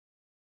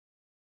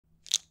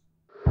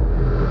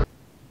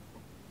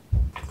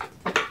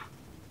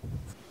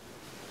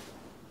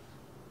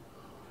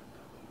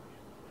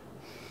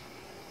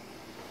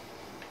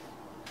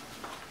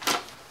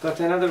Got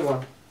another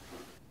one.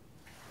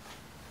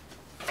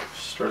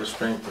 Started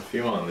spraying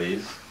perfume on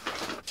these.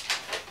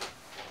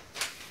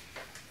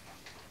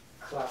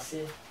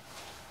 Classy.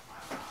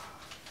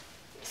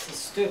 This is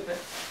stupid.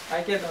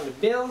 I get on the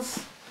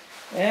bills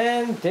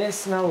and they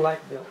smell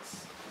like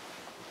bills.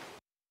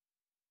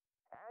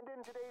 And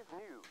in today's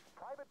news,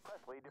 Private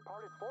Presley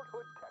departed Fort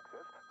Hood,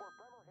 Texas for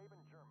Bremerhaven,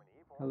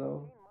 Germany for Hello.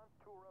 a 18-month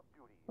tour of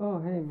duty. Oh,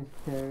 hey, Miss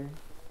Terry.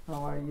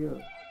 How are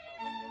you?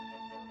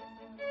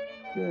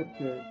 Good,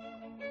 good.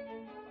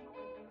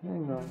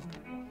 Hang on.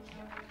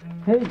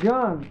 Hey,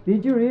 John,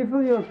 did you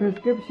refill your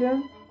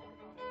prescription?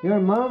 Your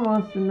mom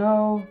wants to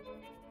know.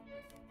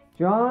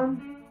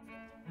 John?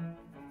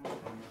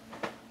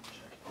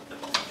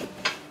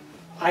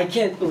 I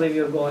can't believe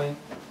you're going.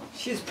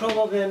 She's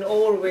probably an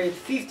overweight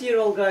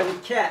 50-year-old guy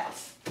with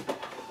cats.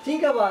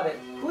 Think about it.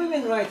 Who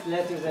even writes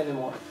letters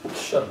anymore?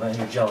 Shut up, man.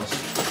 You're jealous.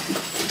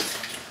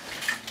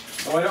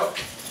 Oh, I know.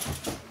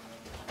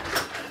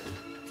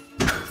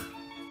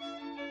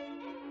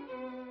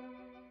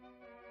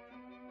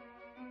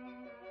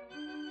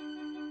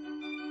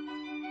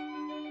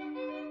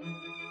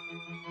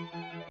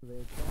 They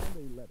had found a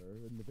letter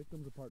in the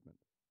victim's apartment,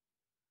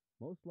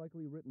 most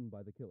likely written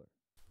by the killer.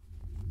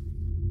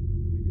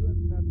 We do have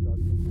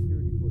snapshots from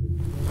security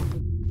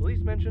footage. Police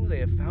mentioned they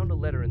have found a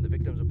letter in the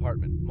victim's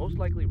apartment, most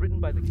likely written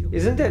by the killer.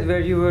 Isn't that where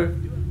you were?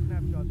 We do have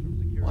snapshots from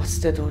security. What's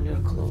that on your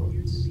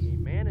clothes? A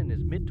man in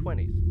his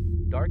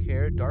mid-20s, dark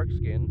hair, dark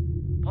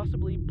skin,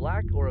 possibly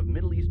black or of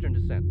Middle Eastern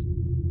descent,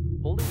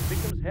 holding the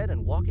victim's head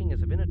and walking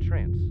as if in a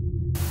trance.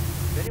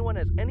 If anyone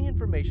has any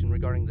information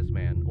regarding this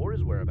man or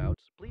his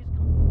whereabouts, please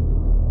contact